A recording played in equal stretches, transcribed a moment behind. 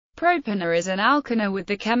Propyne is an alkyne with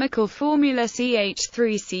the chemical formula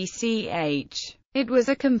CH3C CH. It was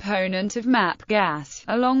a component of MAPP gas,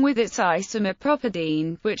 along with its isomer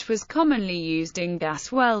propadiene, which was commonly used in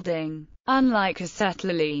gas welding. Unlike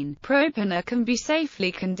acetylene, propyne can be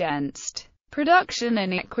safely condensed. Production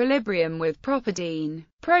in equilibrium with propadiene.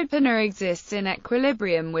 Propyne exists in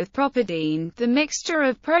equilibrium with propadiene, the mixture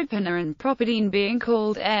of propyne and propadiene being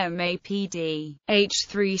called MAPP.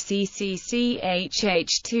 H3C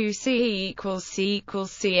CH.It equals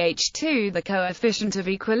C=CH2. The coefficient of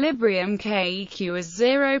equilibrium KEQ is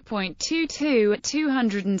 0.22 at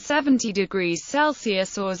 270 degrees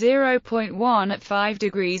Celsius or 0.1 at 5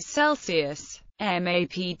 degrees Celsius.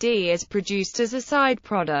 MAPD is produced as a side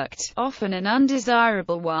product, often an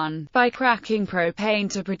undesirable one, by cracking propane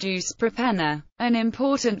to produce propyne, an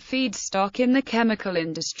important feedstock in the chemical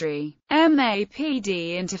industry.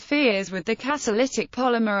 MAPD interferes with the catalytic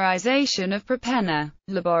polymerization of propyne.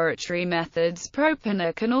 Laboratory methods.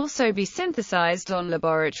 Propyne can also be synthesized on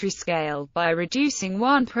laboratory scale by reducing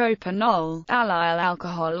 1-propanol, allyl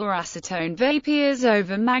alcohol or acetone vapors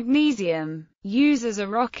over magnesium. Use as a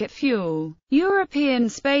rocket fuel. European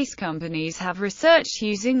space companies have researched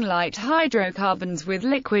using light hydrocarbons with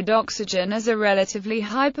liquid oxygen as a relatively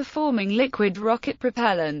high-performing liquid rocket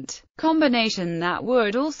propellant combination that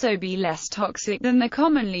would also be less toxic than the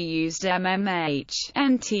commonly used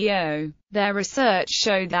MMH/NTO. Their research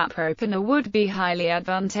showed that propyne would be highly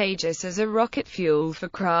advantageous as a rocket fuel for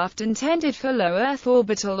craft intended for low Earth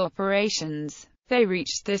orbital operations. They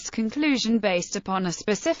reached this conclusion based upon a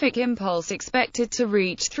specific impulse expected to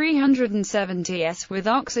reach 370 s with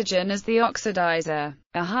oxygen as the oxidizer,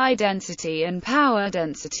 a high density and power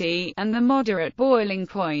density, and the moderate boiling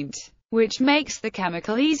point, which makes the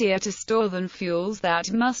chemical easier to store than fuels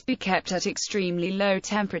that must be kept at extremely low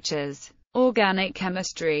temperatures. Organic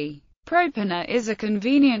chemistry. Propyne is a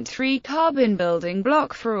convenient 3-carbon building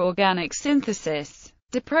block for organic synthesis.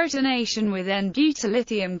 Deprotonation with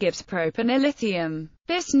N-butyllithium gives propyne-lithium.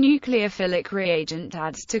 This nucleophilic reagent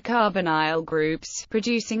adds to carbonyl groups,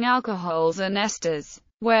 producing alcohols and esters.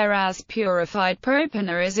 Whereas purified propyne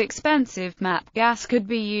is expensive, MAPP gas could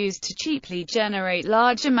be used to cheaply generate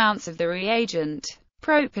large amounts of the reagent.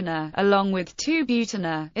 Propyne, along with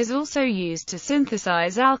 2-butyne, is also used to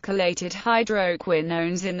synthesize alkylated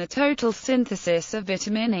hydroquinones in the total synthesis of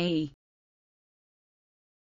vitamin E.